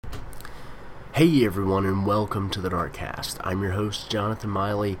Hey everyone, and welcome to the Darkcast. I'm your host, Jonathan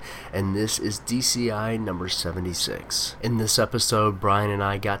Miley, and this is DCI number 76. In this episode, Brian and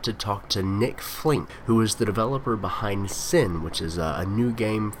I got to talk to Nick Flink, who is the developer behind Sin, which is a new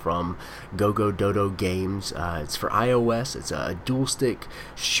game from GoGoDodo Games. It's for iOS. It's a dual-stick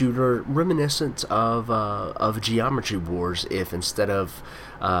shooter reminiscent of Geometry Wars, if instead of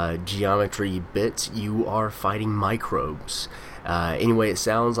geometry bits, you are fighting microbes. Anyway, it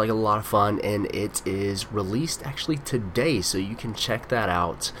sounds like a lot of fun, and it is released actually today, so you can check that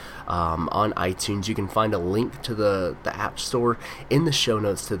out on iTunes. You can find a link to the App Store in the show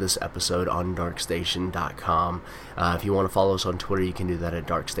notes to this episode on darkstation.com. If you want to follow us on Twitter, you can do that at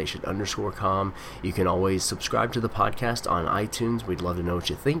darkstation_com. You can always subscribe to the podcast on iTunes. We'd love to know what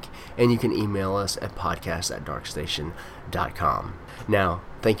you think, and you can email us at podcast@darkstation.com. Now,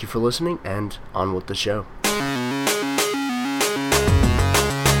 thank you for listening, and on with the show.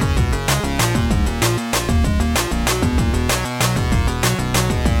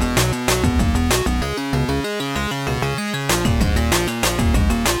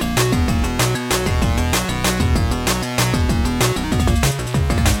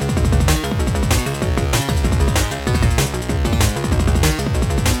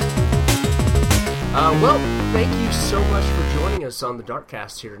 Well, thank you so much for joining us on the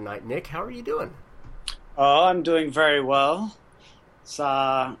Darkcast here tonight. Nick, how are you doing? Oh, I'm doing very well. It's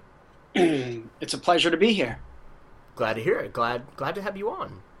it's a pleasure to be here. Glad to hear it. Glad to have you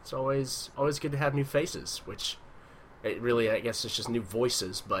on. It's always good to have new faces, which it really, I guess it's just new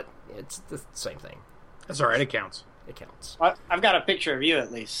voices, but it's the same thing. That's all right. It counts. It counts. I've got a picture of you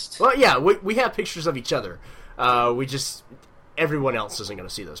at least. Well, yeah, we have pictures of each other. Everyone else isn't going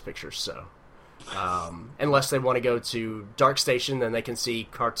to see those pictures, so. Unless they want to go to Darkstation, then they can see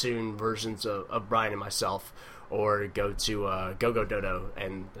cartoon versions of Brian and myself, or go to GoGoDodo,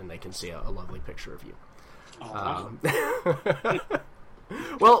 and then they can see a lovely picture of you. Oh, wow.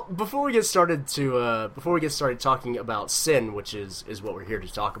 Well, before we get started talking about Sin, which is what we're here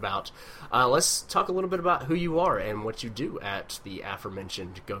to talk about, let's talk a little bit about who you are and what you do at the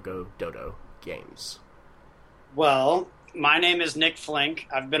aforementioned GoGoDodo Games. Well, my name is Nick Flink.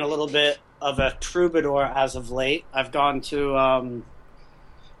 I've been a little bit of a troubadour as of late. I've been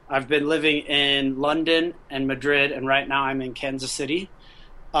living in London and Madrid, and right now I'm in Kansas City.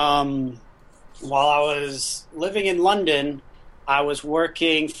 While I was living in London, I was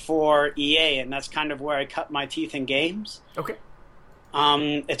working for EA, and that's kind of where I cut my teeth in games. Okay.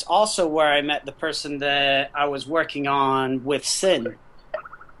 It's also where I met the person that I was working on with Sin.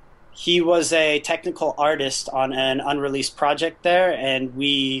 He was a technical artist on an unreleased project there, and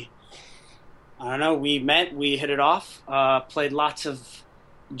we met, we hit it off, played lots of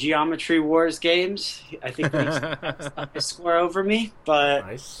Geometry Wars games. I think he stuck a score over me, but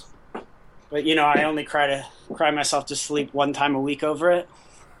nice. But I only cry myself to sleep one time a week over it.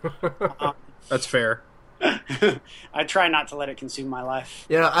 That's fair. I try not to let it consume my life.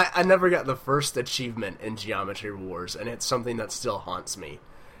 Yeah, I never got the first achievement in Geometry Wars, and it's something that still haunts me.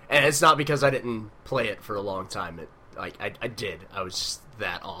 And it's not because I didn't play it for a long time. I did. I was just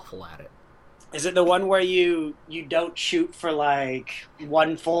that awful at it. Is it the one where you don't shoot for like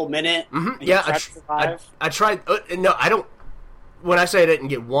 1 full minute? Mm-hmm. Yeah, I tried. No, I don't. When I say I didn't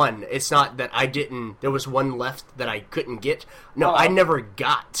get one, it's not that I didn't. There was one left that I couldn't get. No, I never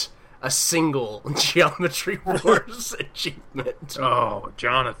got a single Geometry Wars achievement. Oh,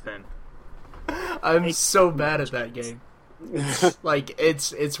 Jonathan. I'm so bad at that game.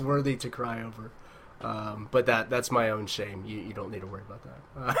 It's worthy to cry over. But that's my own shame. You don't need to worry about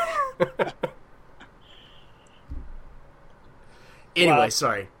that. Anyway, well,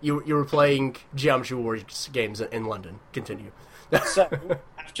 sorry. You were playing Geometry Wars games in London. Continue. So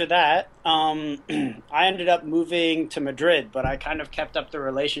after that, I ended up moving to Madrid, but I kind of kept up the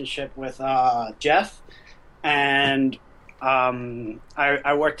relationship with Jeff, and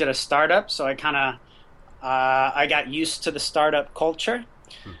I worked at a startup, so I kind of I got used to the startup culture,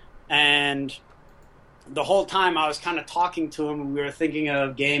 and the whole time I was kind of talking to him. We were thinking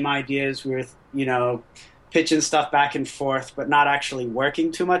of game ideas. We were, pitching stuff back and forth, but not actually working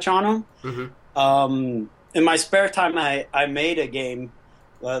too much on them. Mm-hmm. In my spare time, I made a game,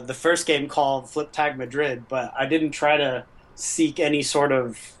 the first game called Flip Tag Madrid, but I didn't try to seek any sort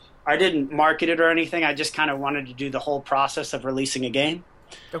of... I didn't market it or anything. I just kind of wanted to do the whole process of releasing a game.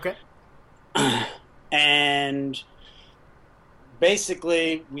 Okay. And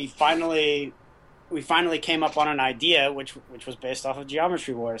basically, we finally came up on an idea, which was based off of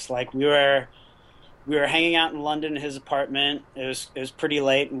Geometry Wars. Like, we were hanging out in London in his apartment. It was pretty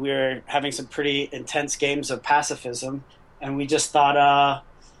late, and we were having some pretty intense games of pacifism. And we just thought,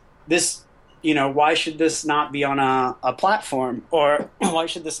 this why should this not be on a platform, or why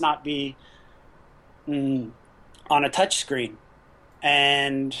should this not be on a touch screen?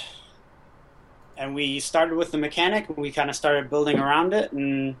 And we started with the mechanic, and we kind of started building around it,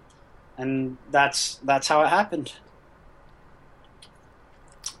 and that's how it happened.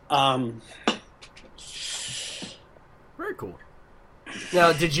 Very cool.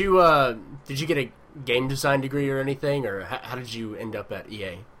 Now, did you get a game design degree or anything, or how did you end up at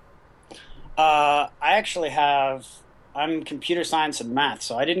EA? I actually I'm computer science and math,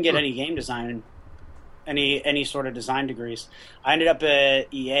 so I didn't get any game design, any sort of design degrees. I ended up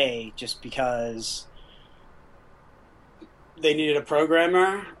at EA just because they needed a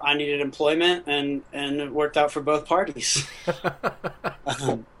programmer, I needed employment, and it worked out for both parties.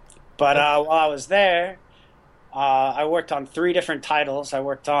 But while I was there, I worked on 3 different titles. I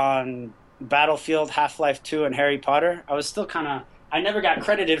worked on Battlefield, Half-Life 2, and Harry Potter. I never got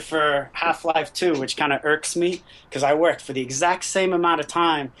credited for Half-Life 2, which kind of irks me, because I worked for the exact same amount of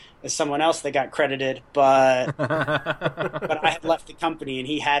time as someone else that got credited, but I had left the company and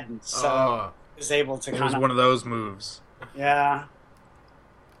he hadn't, so I was able to It was one of those moves. Yeah.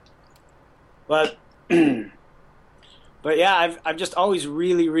 But yeah, I've just always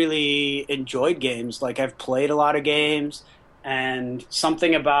really, really enjoyed games. Like, I've played a lot of games, and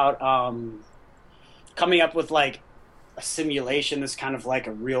something about coming up with like a simulation that's kind of like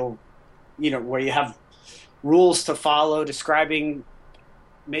a real, where you have rules to follow, describing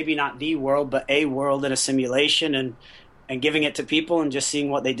maybe not the world, but a world in a simulation, and giving it to people and just seeing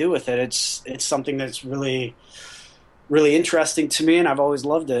what they do with it. It's something that's really, really interesting to me, and I've always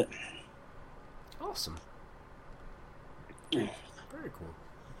loved it. Awesome. Very cool.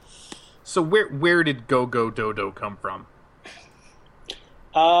 So where did Go Go Dodo come from?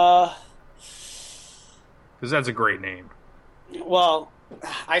 Uh, Because that's a great name. Well,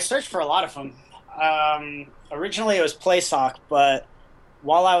 I searched for a lot of them. Originally it was Playsock, but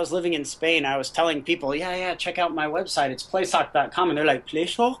while I was living in Spain, I was telling people, yeah, check out my website. It's playsock.com. And they're like,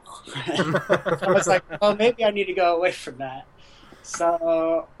 Playsock? So I was like, well, maybe I need to go away from that.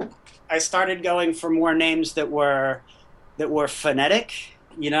 So I started going for more names that were phonetic,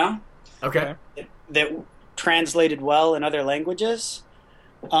 Okay. that translated well in other languages.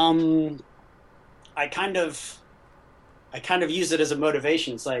 I kind of use it as a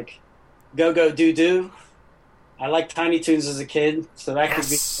motivation. It's like, go go do do. I liked Tiny Toons as a kid, so that could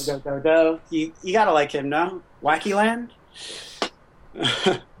be go go go. You gotta like him, no? Wacky Land.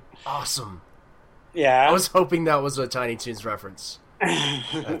 Awesome. Yeah, I was hoping that was a Tiny Toons reference.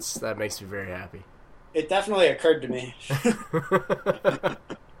 That makes me very happy. It definitely occurred to me.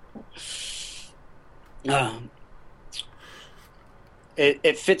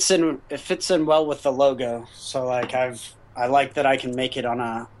 It fits in well with the logo. So like I like that I can make it on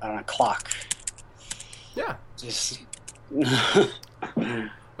a clock. Yeah. Just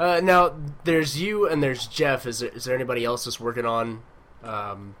now there's you and there's Jeff. Is there anybody else that's working on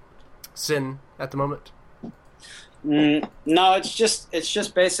Sin at the moment? No, it's just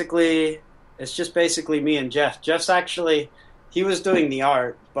basically me and Jeff. Jeff's actually, he was doing the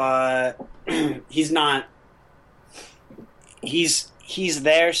art, but he's not. He's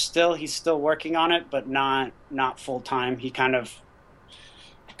there still. He's still working on it, but not full time. He kind of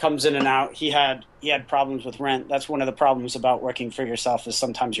comes in and out. He had problems with rent. That's one of the problems about working for yourself, is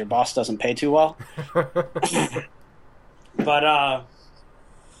sometimes your boss doesn't pay too well. But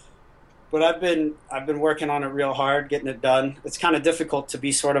I've been working on it real hard, getting it done. It's kind of difficult to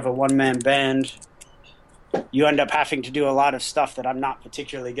be sort of a one-man band. You end up having to do a lot of stuff that I'm not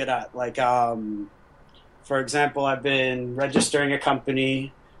particularly good at. Like, for example, I've been registering a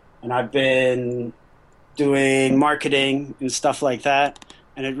company, and I've been doing marketing and stuff like that.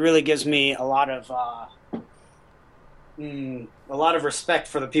 And it really gives me a lot of respect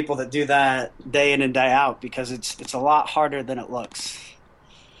for the people that do that day in and day out, because it's a lot harder than it looks.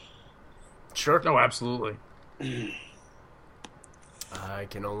 Sure. No, absolutely. I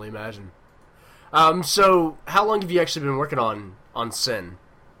can only imagine. So how long have you actually been working on Sin?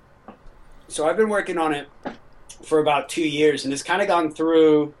 So I've been working on it for about 2 years, and it's kind of gone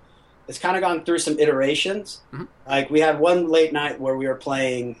through some iterations. Mm-hmm. Like, we had one late night where we were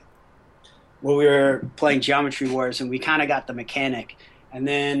playing Geometry Wars, and we kind of got the mechanic, and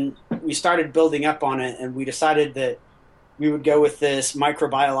then we started building up on it, and we decided that we would go with this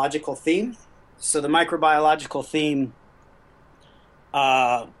microbiological theme. So the microbiological theme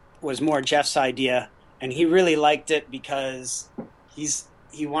was more Jeff's idea, and he really liked it because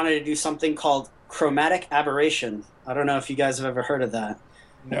he wanted to do something called chromatic aberration. I don't know if you guys have ever heard of that.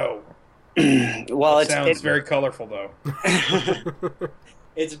 No. Well, it sounds very colorful, though.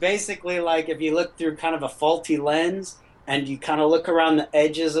 It's basically like if you look through kind of a faulty lens and you kind of look around the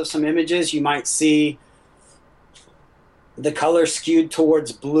edges of some images, you might see the color skewed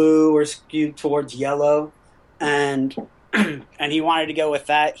towards blue or skewed towards yellow, and and he wanted to go with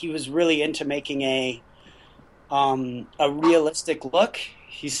that. He was really into making a realistic look.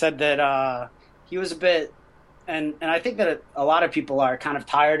 He said that he was a bit, and I think that a lot of people are kind of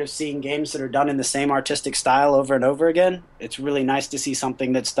tired of seeing games that are done in the same artistic style over and over again. It's really nice to see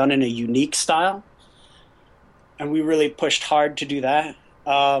something that's done in a unique style, and we really pushed hard to do that.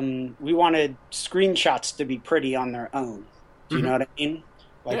 We wanted screenshots to be pretty on their own. Do you know what I mean?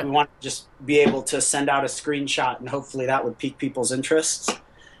 Like, yeah. We want to just be able to send out a screenshot, and hopefully that would pique people's interests.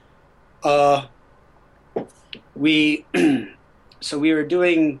 So we were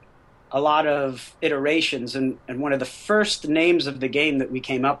doing a lot of iterations, and one of the first names of the game that we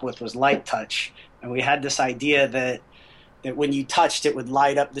came up with was Light Touch. And we had this idea that when you touched, it would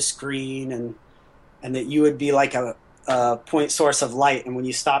light up the screen, and that you would be like a point source of light, and when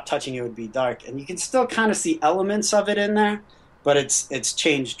you stopped touching, it would be dark. And you can still kind of see elements of it in there, but it's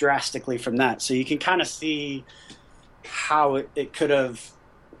changed drastically from that. So you can kind of see how it could have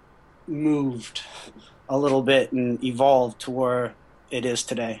moved a little bit and evolved to where it is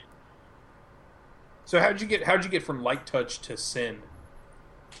today. So how'd you get from Light Touch to Sin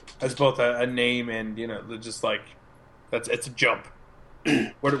as both a name and just like it's a jump?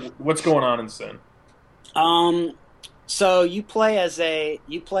 What's going on in Sin? So you play as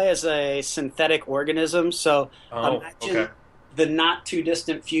a synthetic organism. So imagine the not too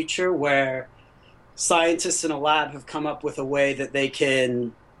distant future where scientists in a lab have come up with a way that they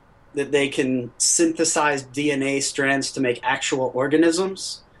can synthesize DNA strands to make actual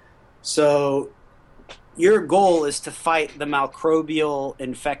organisms. So your goal is to fight the microbial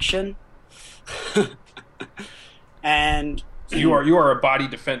infection. And so you are a body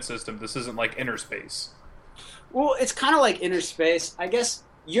defense system. This isn't like Inner Space. Well, it's kind of like Inner Space. I guess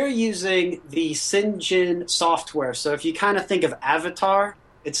you're using the Syngen software. So if you kind of think of Avatar,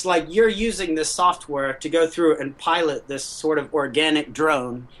 it's like you're using this software to go through and pilot this sort of organic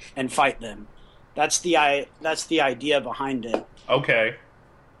drone and fight them. That's the idea behind it. Okay.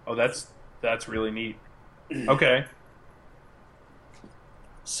 Oh, that's really neat. Okay.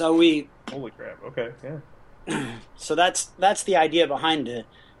 So holy crap. Okay, yeah. So that's the idea behind it.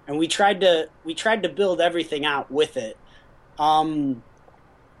 And we tried to build everything out with it.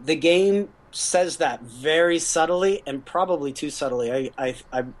 The game says that very subtly, and probably too subtly.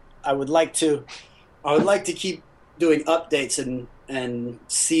 I would like to keep doing updates and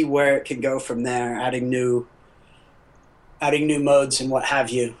see where it can go from there, adding new modes and what have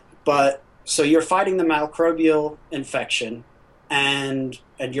you. But so you're fighting the microbial infection, and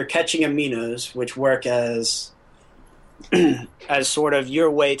you're catching aminos, which work as sort of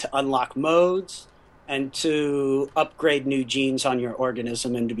your way to unlock modes and to upgrade new genes on your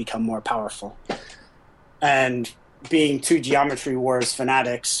organism and to become more powerful. And being two Geometry Wars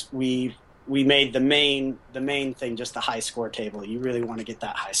fanatics, we made the main thing just the high score table. You really want to get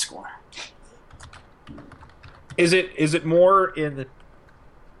that high score. Is it more in the?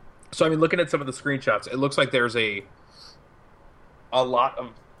 So I mean, looking at some of the screenshots, it looks like there's a lot of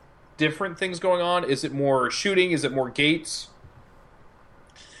different things going on. Is it more shooting? Is it more gates?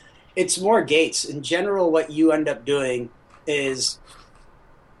 It's more gates. In general, what you end up doing is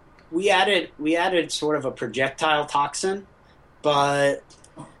we added sort of a projectile toxin, but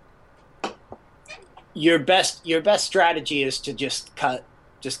your best strategy is to just cut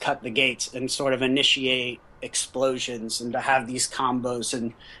the gates and sort of initiate explosions and to have these combos,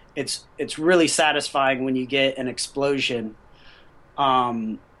 and it's really satisfying when you get an explosion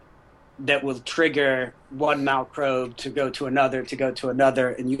that will trigger one microbe to go to another,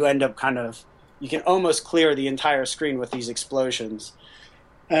 and you end up you can almost clear the entire screen with these explosions.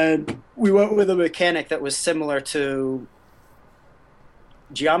 And we went with a mechanic that was similar to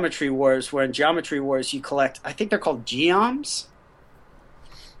Geometry Wars, where in Geometry Wars you collect, I think they're called geoms.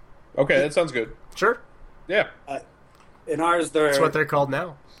 Okay, that sounds good. Sure. Yeah. In ours, that's what they're called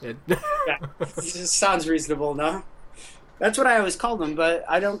now. Yeah, it sounds reasonable, no? That's what I always call them, but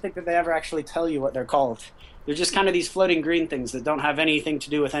I don't think that they ever actually tell you what they're called. They're just kind of these floating green things that don't have anything to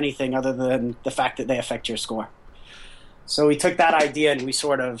do with anything other than the fact that they affect your score. So we took that idea and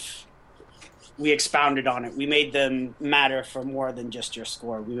we expounded on it. We made them matter for more than just your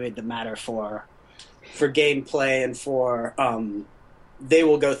score. We made them matter for gameplay and for they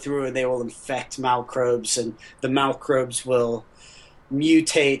will go through and they will infect microbes, and the microbes will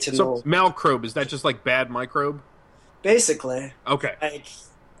mutate. And so microbe, is that just like bad microbe? Basically. Okay.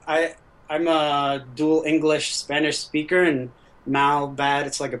 I'm a dual English-Spanish speaker, and mal, bad.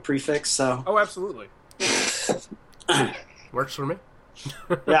 It's like a prefix. So Oh, absolutely. Works for me.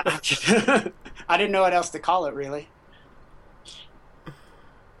 yeah, I didn't know what else to call it really,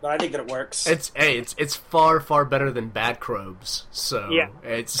 but I think that it works. It's far better than bad crobes. So Yeah.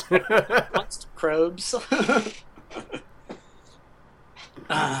 it's Monster Crobes.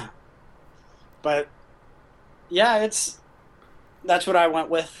 But yeah, that's what I went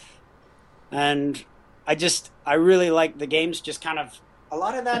with, and I really like the games. Just kind of a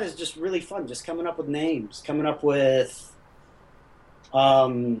lot of that is just really fun. Just coming up with names, coming up with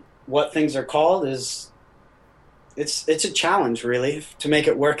what things are called is it's a challenge really to make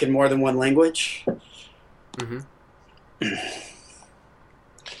it work in more than one language. Mm-hmm.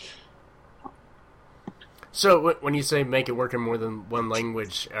 So when you say make it work in more than one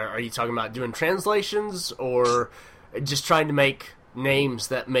language, are you talking about doing translations or just trying to make names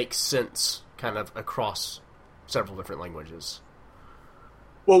that make sense kind of across several different languages?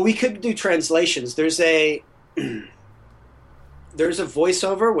 Well, we could do translations. There's a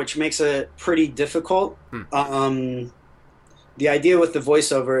voiceover which makes it pretty difficult. The idea with the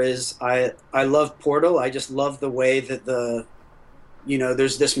voiceover is I love Portal. I just love the way that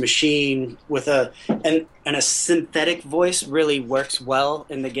there's this machine with a synthetic voice really works well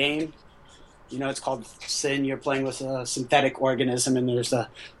in the game. It's called Sin. You're playing with a synthetic organism, and there's a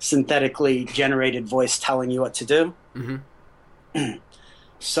synthetically generated voice telling you what to do. Mm-hmm.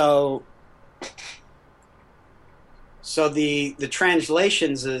 So the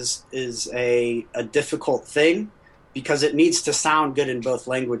translations is a difficult thing because it needs to sound good in both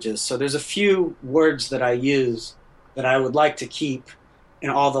languages. So there's a few words that I use that I would like to keep in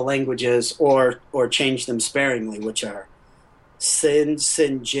all the languages or change them sparingly, which are Sin,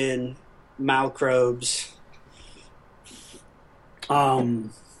 Sinjin, Malcrobes.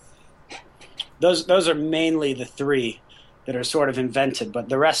 Those are mainly the three that are sort of invented, but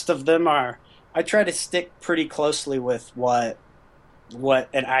the rest of them I try to stick pretty closely with what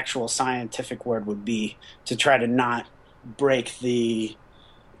an actual scientific word would be to try to not break the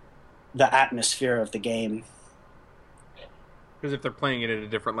atmosphere of the game. Because if they're playing it in a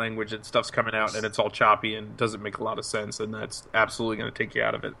different language and stuff's coming out and it's all choppy and doesn't make a lot of sense, then that's absolutely going to take you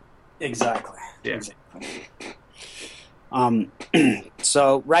out of it. Exactly. Yeah. Exactly.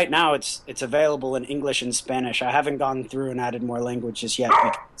 So right now it's available in English and Spanish. I haven't gone through and added more languages yet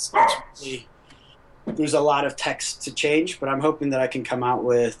because there's a lot of text to change, but I'm hoping that I can come out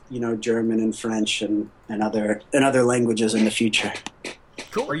with, German and French and other languages in the future.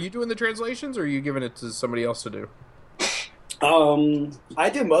 Cool. Are you doing the translations or are you giving it to somebody else to do?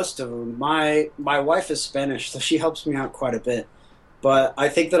 I do most of them. My wife is Spanish, so she helps me out quite a bit. But I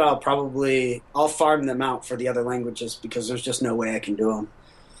think that I'll farm them out for the other languages because there's just no way I can do them.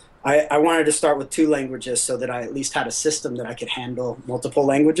 I wanted to start with 2 languages so that I at least had a system that I could handle multiple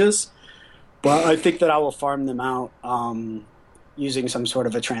languages. But I think that I will farm them out using some sort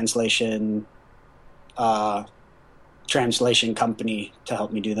of a translation company to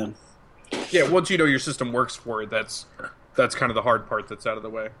help me do them. Yeah, once you know your system works for it, that's kind of the hard part that's out of the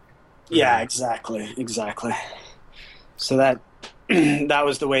way. Yeah, exactly. So that that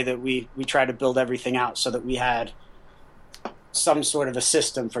was the way that we tried to build everything out so that we had some sort of a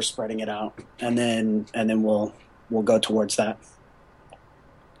system for spreading it out, and then we'll go towards that.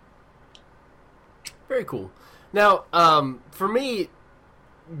 Very cool. Now, for me,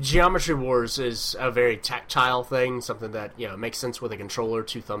 Geometry Wars is a very tactile thing, something that makes sense with a controller,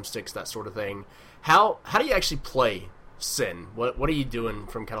 2 thumbsticks, that sort of thing. How do you actually play Sin? What are you doing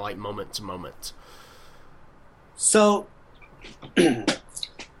from kind of like moment to moment? So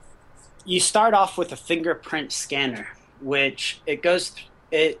you start off with a fingerprint scanner, which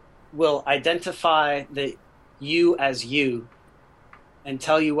it will identify you as you and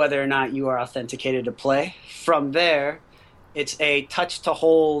tell you whether or not you are authenticated to play. From there, it's a touch to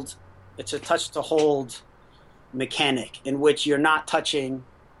hold mechanic in which you're not touching.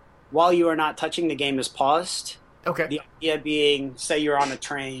 While you are not touching, the game is paused. Okay. The idea being, say you're on a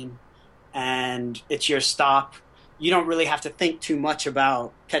train and it's your stop. You don't really have to think too much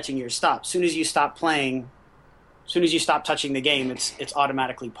about catching your stop. As soon as you stop playing, as soon as you stop touching the game, it's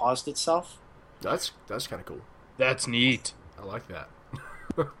automatically paused itself. That's kind of cool. That's neat. I like that.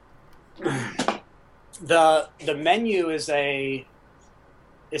 The menu is an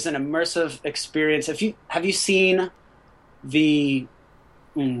immersive experience. Have you seen the?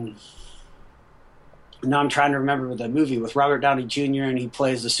 Now I'm trying to remember the movie with Robert Downey Jr. and he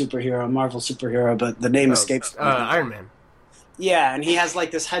plays the superhero, a Marvel superhero, but the name escapes me. Iron Man. Yeah, and he has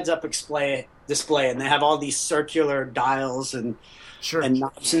like this heads-up display, and they have all these circular dials and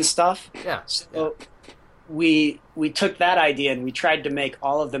knobs and stuff. Yeah. So we took that idea and we tried to make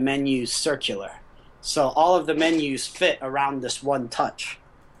all of the menus circular. So all of the menus fit around this one touch.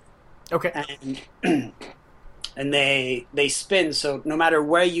 Okay. And and they spin, so no matter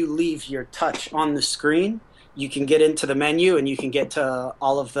where you leave your touch on the screen, you can get into the menu and you can get to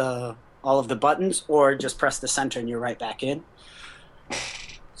all of the buttons, or just press the center and you're right back in.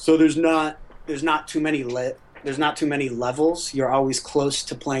 So there's not too many levels. You're always close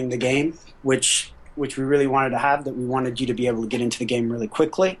to playing the game, which we really wanted to have, that we wanted you to be able to get into the game really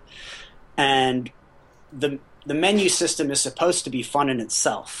quickly. And the menu system is supposed to be fun in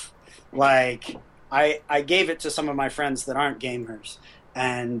itself. Like, I gave it to some of my friends that aren't gamers,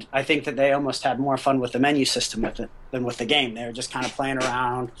 and I think that they almost had more fun with the menu system with it than with the game. They were just kind of playing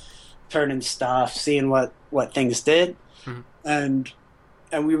around, turning stuff, seeing what things did. Mm-hmm.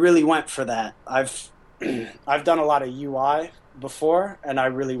 And we really went for that. I've done a lot of UI before, and I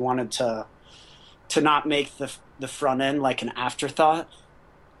really wanted to not make the front end like an afterthought.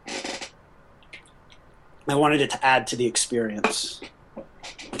 I wanted it to add to the experience,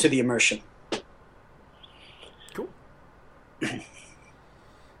 to the immersion. Cool.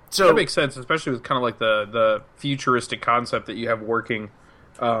 So that makes sense, especially with kind of like the futuristic concept that you have working,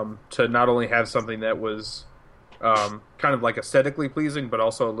 to not only have something that was kind of like aesthetically pleasing, but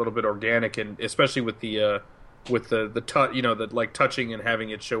also a little bit organic, and especially with the touch, the like touching and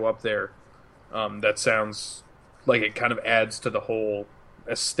having it show up there. That sounds like it kind of adds to the whole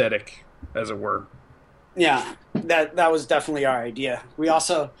aesthetic, as it were. Yeah, that was definitely our idea. We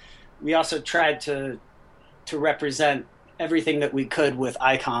also tried to represent everything that we could with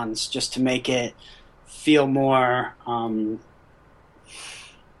icons, just to make it feel more, I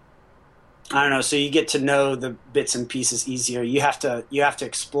don't know, so you get to know the bits and pieces easier. You have to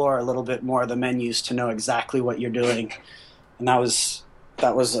explore a little bit more of the menus to know exactly what you're doing. And that was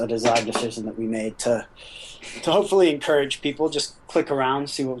a design decision that we made to hopefully encourage people. Just click around,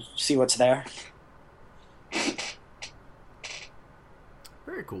 see what's there.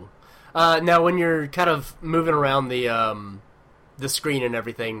 Very cool. Now, when you're kind of moving around the screen and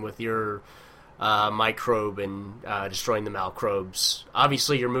everything with your microbe and destroying the malcrobes,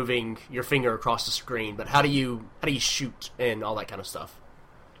 obviously you're moving your finger across the screen. But how do you shoot and all that kind of stuff?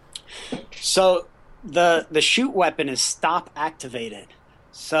 So the shoot weapon is stop activated.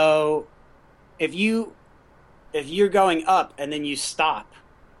 So if you're going up and then you stop,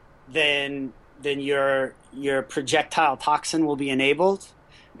 then your projectile toxin will be enabled.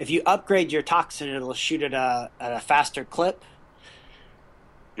 If you upgrade your toxin, it'll shoot at a faster clip,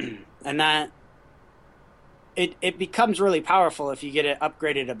 and that it becomes really powerful if you get it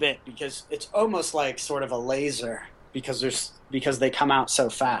upgraded a bit, because it's almost like sort of a laser, because they come out so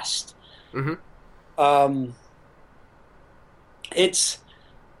fast. Mm-hmm.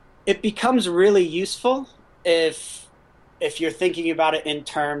 It becomes really useful if you're thinking about it in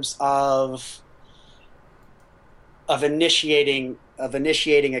terms of initiating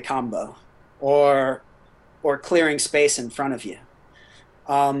a combo or clearing space in front of you.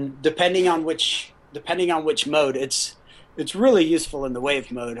 Depending on which mode, it's really useful in the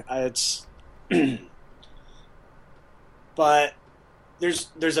wave mode. But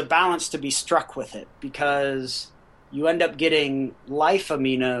there's a balance to be struck with it, because you end up getting life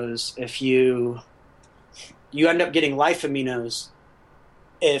aminos if you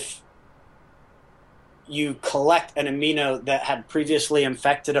collect an amino that had previously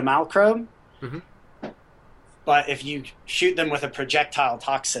infected a malcrobe. Mm-hmm. But if you shoot them with a projectile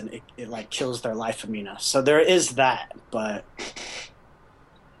toxin, it like kills their life amino. So there is that, but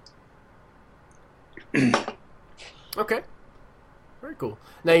okay, very cool.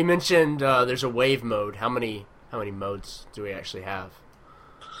 Now you mentioned there's a wave mode. How many modes do we actually have?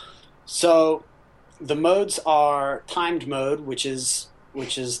 So the modes are timed mode, which is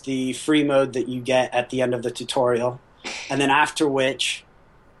the free mode that you get at the end of the tutorial, and then after which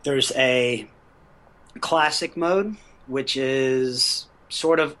there's a classic mode, which is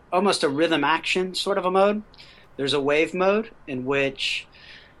sort of almost a rhythm action sort of a mode. There's a wave mode in which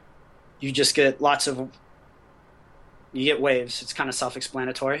you just get you get waves. It's kind of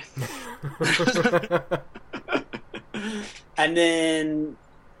self-explanatory. And then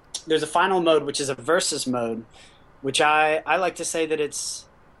there's a final mode, which is a versus mode, which I like to say that it's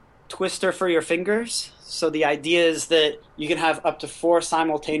Twister for your fingers. So the idea is that you can have up to 4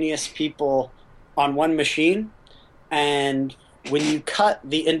 simultaneous people on one machine, and when you cut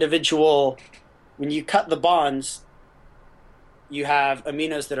the bonds, you have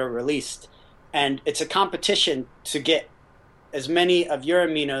aminos that are released, and it's a competition to get as many of your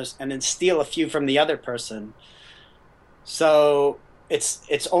aminos and then steal a few from the other person. So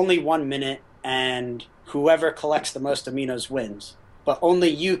it's only 1 minute, and whoever collects the most aminos wins. But only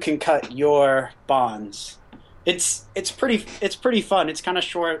you can cut your bonds. It's pretty fun. It's kind of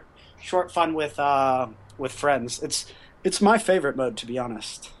short fun with friends. It's my favorite mode, to be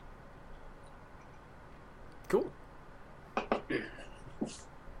honest. Cool.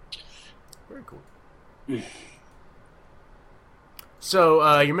 Very cool.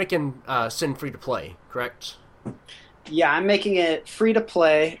 So you're making Sin free to play, correct? Yeah, I'm making it free to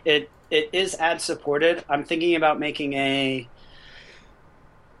play. It is ad supported. I'm thinking about making an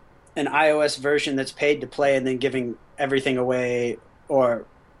iOS version that's paid to play and then giving everything away, or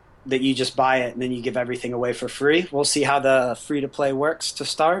that you just buy it and then you give everything away for free. We'll see how the free to play works to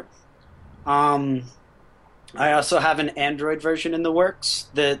start. I also have an Android version in the works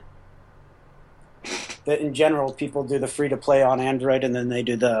that in general people do the free to play on Android and then they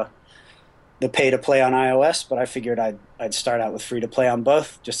do the pay to play on iOS, but I figured I'd start out with free to play on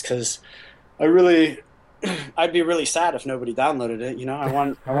both just because I'd be really sad if nobody downloaded it. I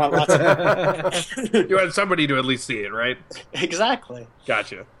want lots of You want somebody to at least see it, right? Exactly.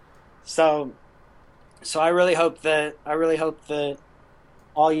 Gotcha. So I really hope that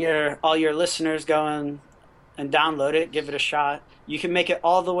all your listeners go and download it, give it a shot. You can make it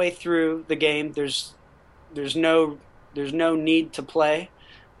all the way through the game. There's no need to play.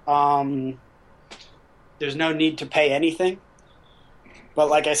 There's no need to pay anything. But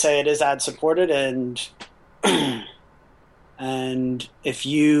like I say, it is ad supported, and and if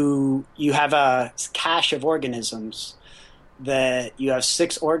you have a cache of organisms, that you have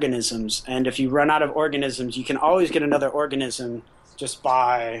 6 organisms, and if you run out of organisms, you can always get another organism just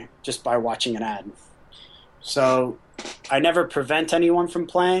by watching an ad. So I never prevent anyone from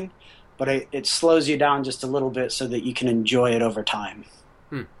playing, but it slows you down just a little bit so that you can enjoy it over time.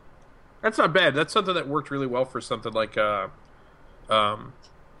 That's not bad. That's something that worked really well for something like what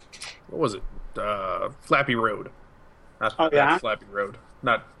was it? Flappy Road. Not Flappy Road.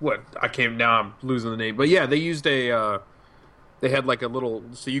 Not what now I'm losing the name. But yeah, they used they had like a little,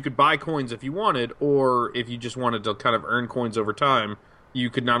 so you could buy coins if you wanted, or if you just wanted to kind of earn coins over time,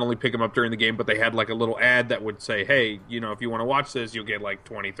 you could not only pick them up during the game, but they had like a little ad that would say, hey, if you want to watch this, you'll get like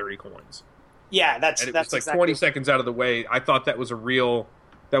 20, 30 coins. Yeah, that's like exactly 20 seconds out of the way. I thought that was a real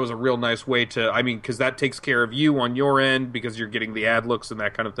nice way to, because that takes care of you on your end because you're getting the ad looks and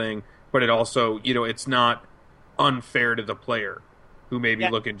that kind of thing. But it also, it's not unfair to the player who may be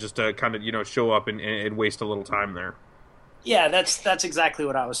looking just to kind of, show up and waste a little time there. Yeah, that's exactly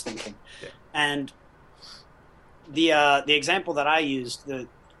what I was thinking. Yeah. And the example that I used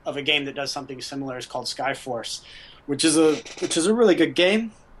of a game that does something similar is called Skyforce, which is a really good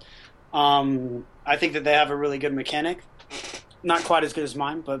game. I think that they have a really good mechanic. Not quite as good as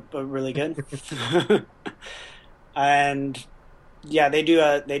mine, but really good. And yeah, they do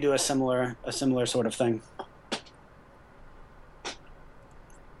a similar sort of thing.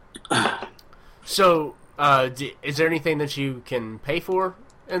 So, is there anything that you can pay for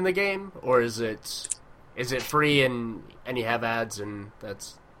in the game, or is it free and you have ads and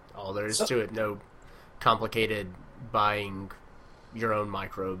that's all there is to it? No complicated buying your own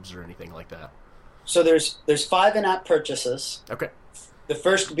microbes or anything like that. So there's 5 in-app purchases. Okay. The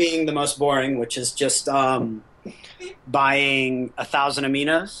first being the most boring, which is just buying 1,000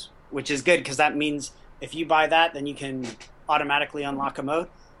 aminos, which is good because that means if you buy that, then you can automatically unlock a mode.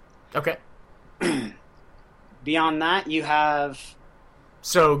 Okay. Beyond that, you have...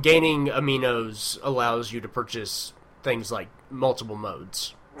 So gaining aminos allows you to purchase things like multiple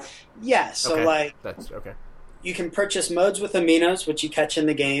modes. Yeah, so okay. That's okay. You can purchase modes with aminos, which you catch in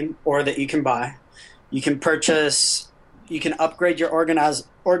the game, or that you can buy. You can upgrade your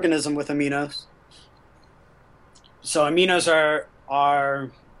organism with aminos. So aminos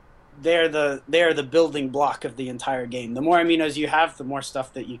are the building block of the entire game. The more aminos you have, the more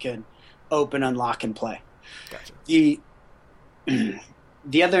stuff that you can open, unlock, and play. Gotcha.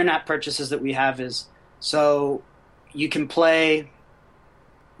 The other in-app purchases that we have is, so you can play.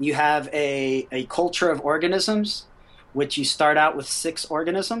 You have a culture of organisms, which you start out with 6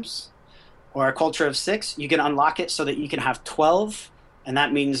 organisms, or a culture of 6. You can unlock it so that you can have 12, and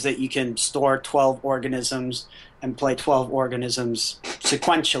that means that you can store 12 organisms and play 12 organisms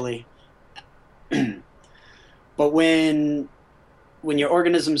sequentially. But when your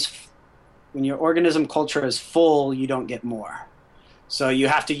organism culture is full, you don't get more. So you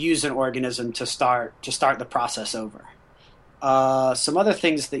have to use an organism to start the process over. Some other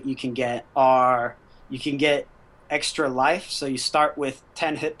things that you can get are you can get extra life. So you start with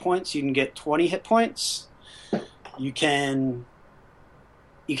 10 hit points. You can get 20 hit points. You can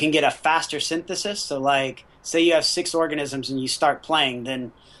get a faster synthesis. So like say you have 6 organisms and you start playing,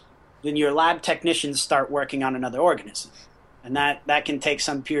 then then your lab technicians start working on another organism. And that can take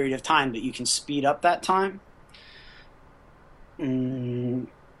some period of time, but you can speed up that time. And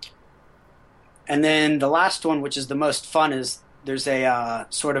then the last one, which is the most fun, is there's a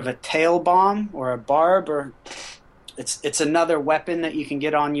sort of a tail bomb or a barb, or it's another weapon that you can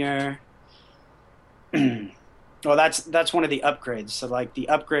get on your. Well, that's one of the upgrades. So like the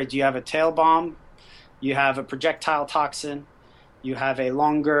upgrades, you have a tail bomb, you have a projectile toxin, you have a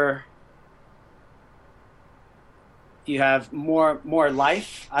longer. You have more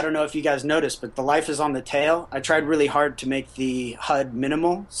life. I don't know if you guys noticed, but the life is on the tail. I tried really hard to make the HUD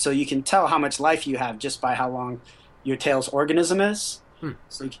minimal, so you can tell how much life you have just by how long your tail's organism is.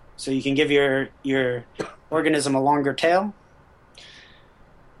 So you can give your organism a longer tail.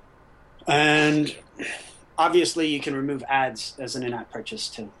 And obviously you can remove ads as an in-app purchase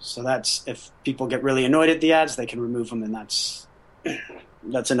too. So that's, if people get really annoyed at the ads, they can remove them, and that's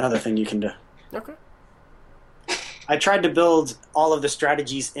another thing you can do. Okay. I tried to build all of the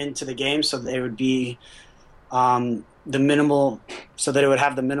strategies into the game so they would be the minimal, so that it would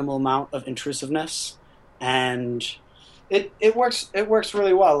have the minimal amount of intrusiveness, and it works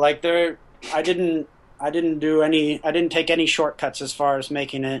really well. Like I didn't take any shortcuts as far as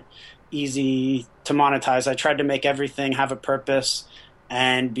making it easy to monetize. I tried to make everything have a purpose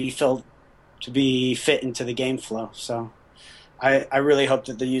and be fit into the game flow. So I really hope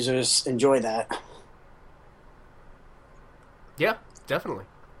that the users enjoy that. Yeah, definitely.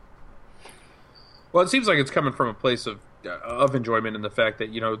 Well, it seems like it's coming from a place of enjoyment in the fact that,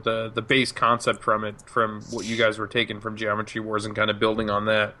 you know, the base concept from what you guys were taking from Geometry Wars and kind of building on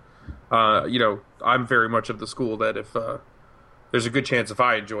that. You know, I'm very much of the school that if there's a good chance if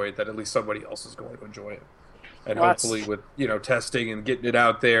I enjoy it, that at least somebody else is going to enjoy it. And hopefully with, you know, testing and getting it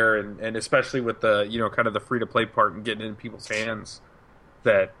out there, and especially with the, you know, kind of the free-to-play part and getting it in people's hands,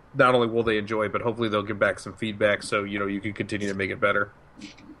 that not only will they enjoy it, but hopefully they'll give back some feedback so, you know, you can continue to make it better.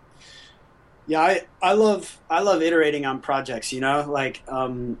 Yeah, I love iterating on projects, you know? Like,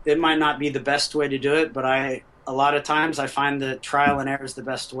 it might not be the best way to do it, but a lot of times I find that trial and error is the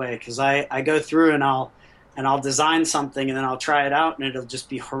best way, because I go through and I'll design something and then I'll try it out and it'll just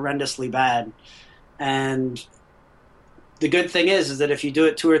be horrendously bad. And the good thing is that if you do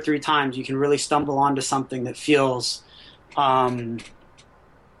it 2 or 3 times, you can really stumble onto something that feels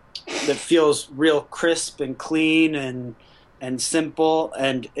real crisp and clean and simple,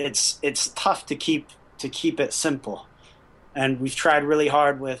 and it's tough to keep it simple. And we've tried really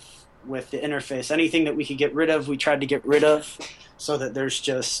hard with the interface. Anything that we could get rid of, we tried to get rid of, so that there's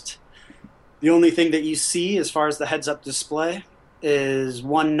just the only thing that you see as far as the heads-up display is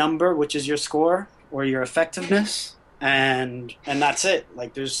one number, which is your score or your effectiveness, and that's it.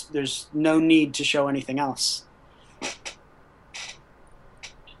 Like there's no need to show anything else.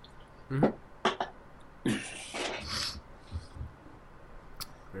 Mm-hmm.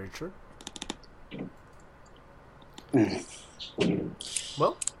 Very true.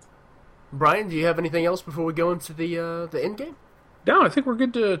 Well, Brian, do you have anything else before we go into the end game? No, I think we're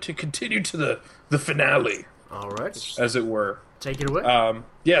good to continue to the finale. All right, as it were. Take it away.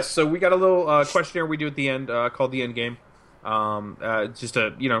 Yes, so we got a little questionnaire we do at the end called the end game. Just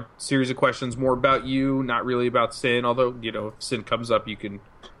a series of questions more about you, not really about Sin. Although if Sin comes up, you can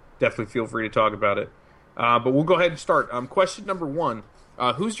definitely feel free to talk about it. But we'll go ahead and start. Question number 1: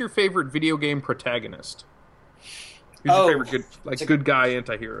 who's your favorite video game protagonist? Who's your favorite good guy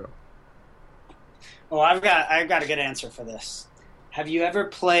anti-hero? Oh, I've got a good answer for this. Have you ever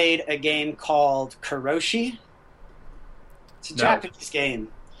played a game called Kuroshi? It's a Japanese game.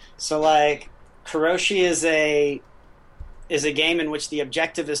 So, like, Kuroshi is a game in which the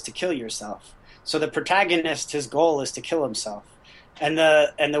objective is to kill yourself. So the protagonist, his goal is to kill himself. And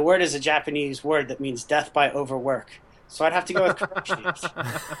the word is a Japanese word that means death by overwork. So I'd have to go with Kuroshi.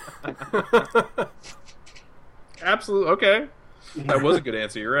 Absolutely. Okay. That was a good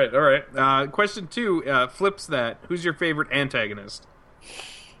answer. You're right. All right. Question 2 flips that. Who's your favorite antagonist?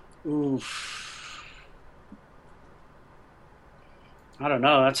 Oof. I don't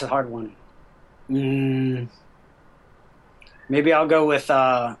know. That's a hard one. Maybe I'll go with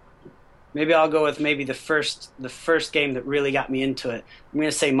the first game that really got me into it. I'm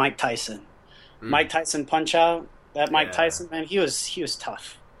going to say Mike Tyson. Mike Tyson Punch-Out. That Mike Tyson, man, he was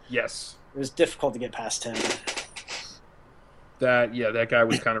tough. Yes. It was difficult to get past him. That guy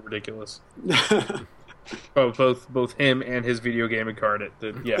was kind of ridiculous. both him and his video game incarnate.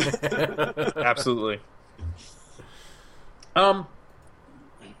 Yeah, absolutely.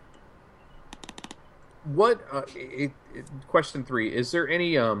 Question 3: is there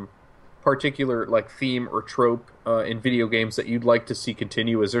any particular like theme or trope in video games that you'd like to see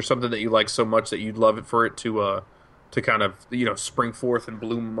continue? Is there something that you like so much that you'd love it for it to kind of spring forth and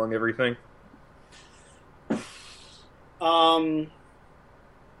bloom among everything? I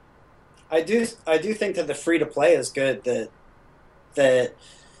do think that the free to play is good. That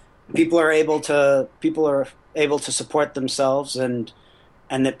people are able to support themselves, and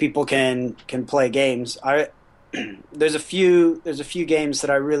that people can play games. There's a few games that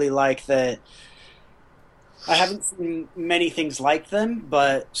I really like that I haven't seen many things like them,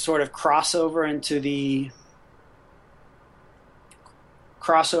 but sort of crossover into the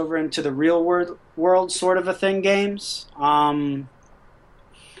real world sort of a thing games. Trying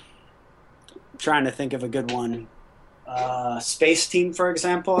to think of a good one. Space Team, for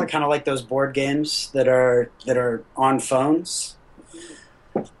example. I kind of like those board games that are on phones.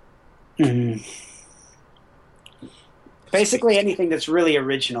 Basically anything that's really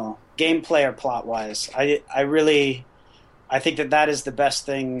original, gameplay or plot wise. I think that is the best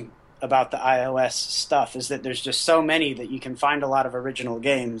thing about the iOS stuff, is that there's just so many that you can find a lot of original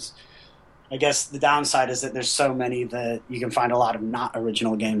games. I guess the downside is that there's so many that you can find a lot of not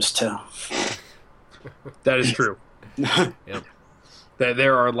original games too. That is true. Yep.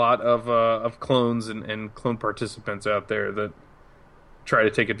 There are a lot of clones and clone participants out there that try to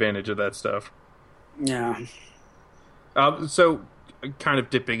take advantage of that stuff. Yeah. So, kind of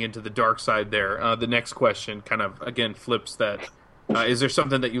dipping into the dark side there, the next question kind of, again, flips that. Is there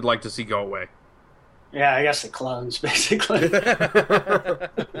something that you'd like to see go away? Yeah, I guess the clones, basically.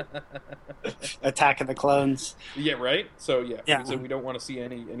 Attack of the Clones. Yeah, right? So, Yeah. So we don't want to see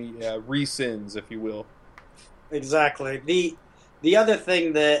any resins, if you will. Exactly. The other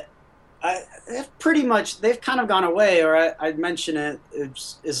thing that they've kind of gone away, or I'd mention it,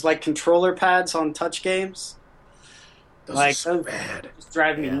 is like controller pads on touch games. Those like are so those bad. just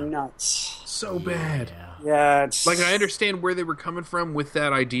drive me nuts. So bad. Yeah, it's Like, I understand where they were coming from with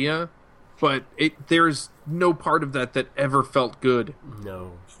that idea, but there's no part of that ever felt good.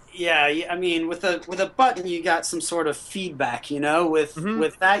 No. Yeah, I mean, with a button, you got some sort of feedback,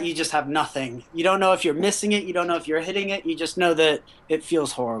 With that, you just have nothing. You don't know if you're missing it. You don't know if you're hitting it. You just know that it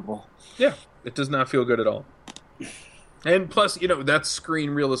feels horrible. Yeah, it does not feel good at all. And plus, that's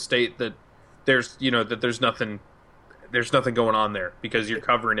screen real estate that there's nothing going on there because you're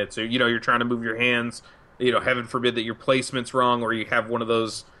covering it. So, you're trying to move your hands, heaven forbid that your placement's wrong, or you have one of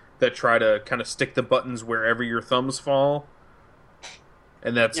those that try to kind of stick the buttons wherever your thumbs fall.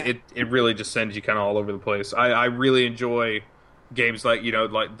 And that's it really just sends you kind of all over the place. I really enjoy games like,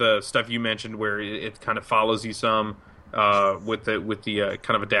 like the stuff you mentioned where it kind of follows you some with the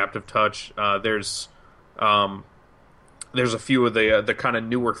kind of adaptive touch. There's a few of the kind of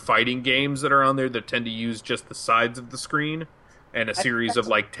newer fighting games that are on there that tend to use just the sides of the screen and a series of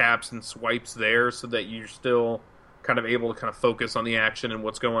like taps and swipes there so that you're still kind of able to kind of focus on the action and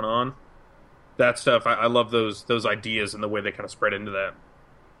what's going on. That stuff, I love those ideas and the way they kind of spread into that.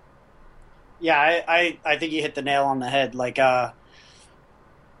 Yeah, I think you hit the nail on the head. Like,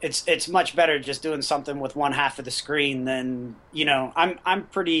 it's much better just doing something with one half of the screen than I'm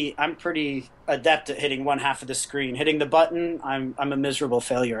pretty adept at hitting one half of the screen. Hitting the button, I'm a miserable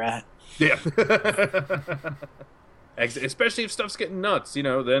failure at. Yeah. Especially if stuff's getting nuts,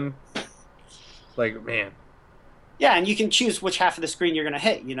 then like, man. Yeah, and you can choose which half of the screen you're going to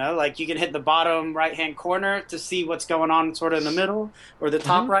hit, Like, you can hit the bottom right-hand corner to see what's going on sort of in the middle, or the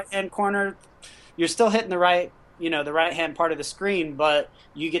top right-hand corner. You're still hitting the the right-hand part of the screen, but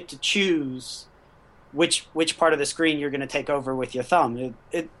you get to choose which part of the screen you're going to take over with your thumb.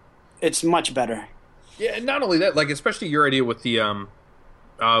 It's much better. Yeah, and not only that, like, especially your idea with the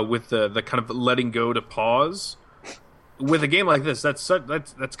kind of letting go to pause. With a game like this, that's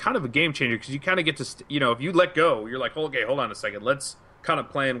kind of a game changer because you kind of get to, if you let go, you're like, okay, hold on a second, let's kind of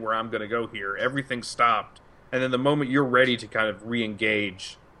plan where I'm going to go here. Everything's stopped, and then the moment you're ready to kind of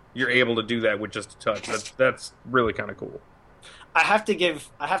re-engage, you're able to do that with just a touch. That's really kind of cool. I have to give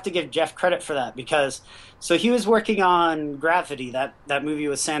Jeff credit for that because so he was working on Gravity, that movie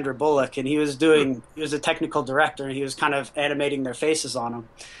with Sandra Bullock, and he was a technical director, and he was kind of animating their faces on them,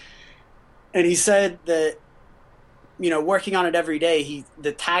 and he said that. Working on it every day,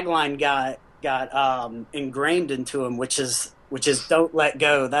 the tagline got ingrained into him, which is "Don't let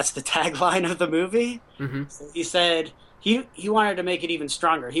go." That's the tagline of the movie. Mm-hmm. So he said he wanted to make it even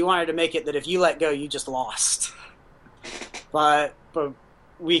stronger. He wanted to make it that if you let go, you just lost. But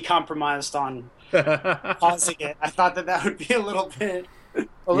we compromised on pausing it. I thought that would be a little bit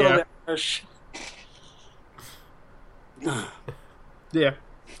harsh. Yeah.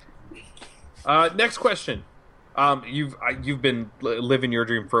 Next question. You've been living your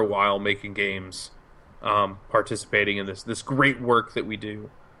dream for a while, making games, participating in this great work that we do.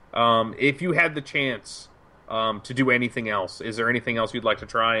 If you had the chance to do anything else, is there anything else you'd like to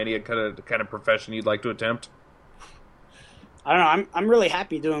try? Any kind of profession you'd like to attempt? I don't know. I'm really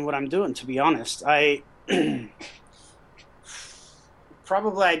happy doing what I'm doing, to be honest.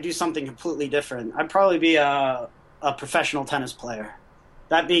 Probably I'd do something completely different. I'd probably be a professional tennis player.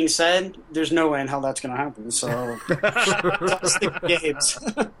 That being said, there's no way in hell that's going to happen. So, I'll stick with games.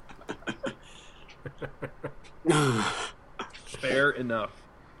 Fair enough.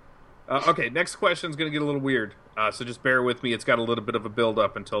 Okay, next question is going to get a little weird. So just bear with me. It's got a little bit of a build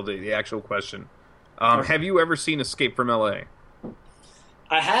up until the actual question. Have you ever seen Escape from L.A.?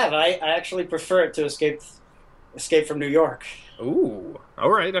 I have. I actually prefer it to Escape from New York. Ooh, all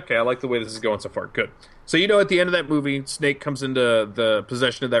right. Okay, I like the way this is going so far. Good. So at the end of that movie, Snake comes into the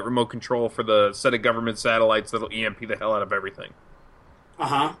possession of that remote control for the set of government satellites that'll EMP the hell out of everything.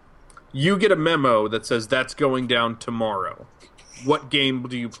 Uh-huh. You get a memo that says that's going down tomorrow. What game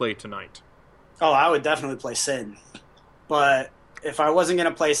do you play tonight? Oh, I would definitely play Sin. But if I wasn't going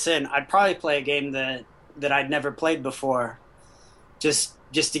to play Sin, I'd probably play a game that I'd never played before. Just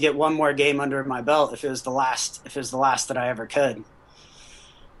to get one more game under my belt if it was the last that I ever could.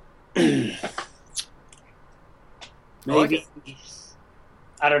 Maybe.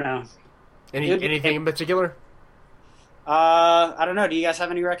 I don't know. Anything in particular? I don't know. Do you guys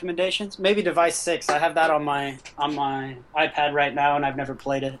have any recommendations? Maybe Device 6. I have that on my iPad right now, and I've never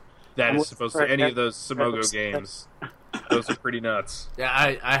played it. That is supposed to any of those Simogo games. Those are pretty nuts. Yeah,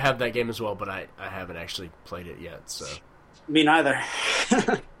 I have that game as well, but I haven't actually played it yet. So me neither.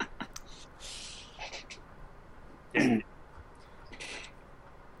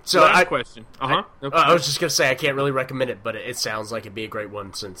 So last question. I was just gonna say I can't really recommend it, but it sounds like it'd be a great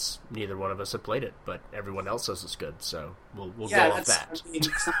one since neither one of us have played it, but everyone else says it's good, so we'll go off that. I mean,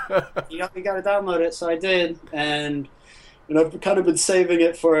 you got to download it, so I did, and I've kind of been saving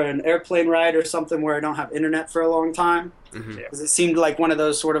it for an airplane ride or something where I don't have internet for a long time, because it seemed like one of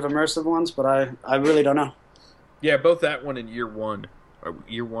those sort of immersive ones, but I really don't know. Yeah, both that one and Year One.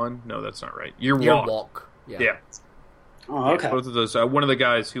 Year One? No, that's not right. Year Walk. Yeah. Oh, okay. Yeah, both of those. One of the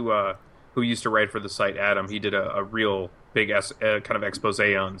guys who used to write for the site, Adam, he did a real big kind of expose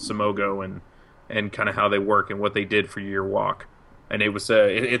on Simogo and kind of how they work and what they did for Year Walk. And it was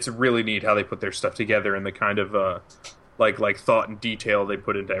it's really neat how they put their stuff together and the kind of like thought and detail they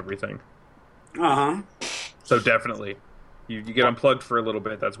put into everything. Uh-huh. So definitely, you get unplugged for a little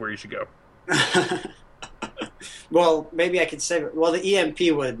bit. That's where you should go. Well, maybe I could save it. Well, the EMP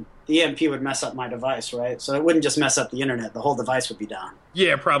would mess up my device, right? So it wouldn't just mess up the internet; the whole device would be down.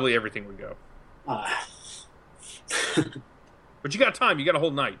 Yeah, probably everything would go. But you got time. You got a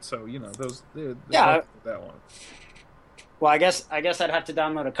whole night, so that one. Well, I guess I'd have to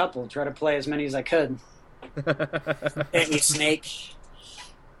download a couple, try to play as many as I could. Any Snake.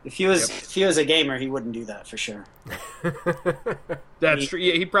 If he was a gamer, he wouldn't do that for sure. That's true.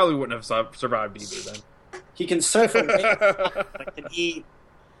 Yeah, he probably wouldn't have survived either then. He can surf a wave.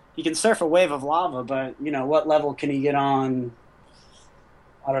 He can surf a wave of lava, but what level can he get on?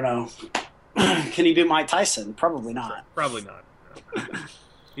 I don't know. Can he beat Mike Tyson? Probably not. Probably not.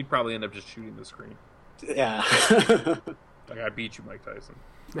 He'd probably end up just shooting the screen. Yeah. Like, I beat you, Mike Tyson.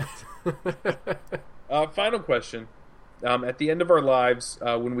 Final question. At the end of our lives,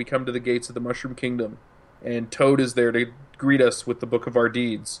 when we come to the gates of the Mushroom Kingdom, and Toad is there to greet us with the Book of Our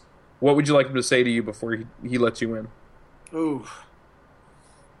Deeds, what would you like him to say to you before he lets you in? Ooh.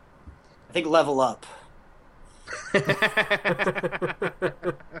 I think level up. Do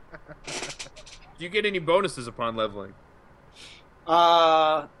you get any bonuses upon leveling?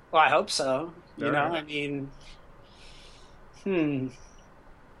 Well, I hope so. All right. I mean, I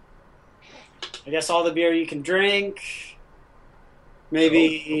guess all the beer you can drink.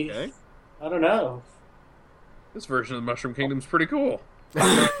 Maybe. Okay. I don't know. This version of the Mushroom Kingdom is pretty cool.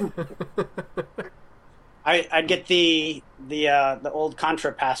 I'd get the old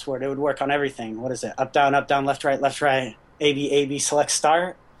Contra password. It would work on everything. What is it? Up, down, left, right, A, B, select,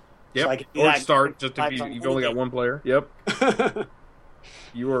 start. Yep. So I could do or that. start, just if you've only got one player. Yep.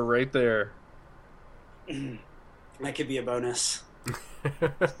 You are right there. That could be a bonus.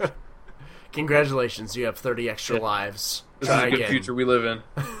 Congratulations, you have 30 extra lives. This is a good future we live in.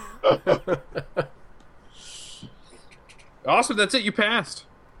 Awesome, that's it. You passed.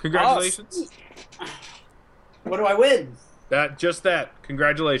 Congratulations. What do I win? Just that.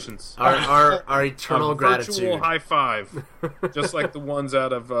 Congratulations. Our eternal gratitude. Virtual high five, just like the ones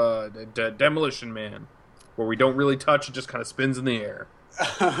out of Demolition Man, where we don't really touch; it just kind of spins in the air.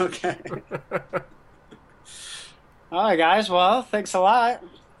 Okay. All right, guys. Well, thanks a lot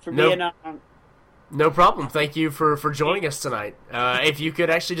for Nope. being. No problem. Thank you for joining us tonight. If you could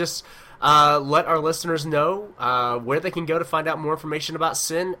actually just let our listeners know where they can go to find out more information about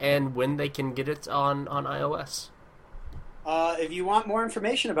Sin and when they can get it on iOS. If you want more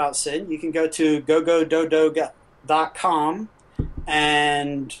information about Sin, you can go to gogododo.com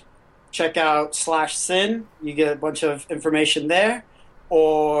and check out /Sin. You get a bunch of information there.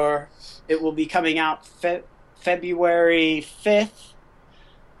 Or it will be coming out February 5th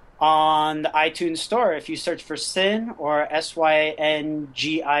on the iTunes Store. If you search for Sin or SYNGINE,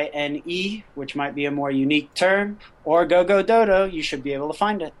 which might be a more unique term, or Go Go Dodo, you should be able to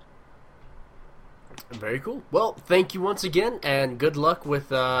find it. Very cool. Well, thank you once again, and good luck with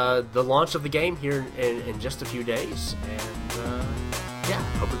the launch of the game here in just a few days. And, yeah,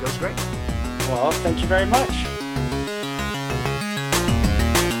 hope it goes great. Well, thank you very much.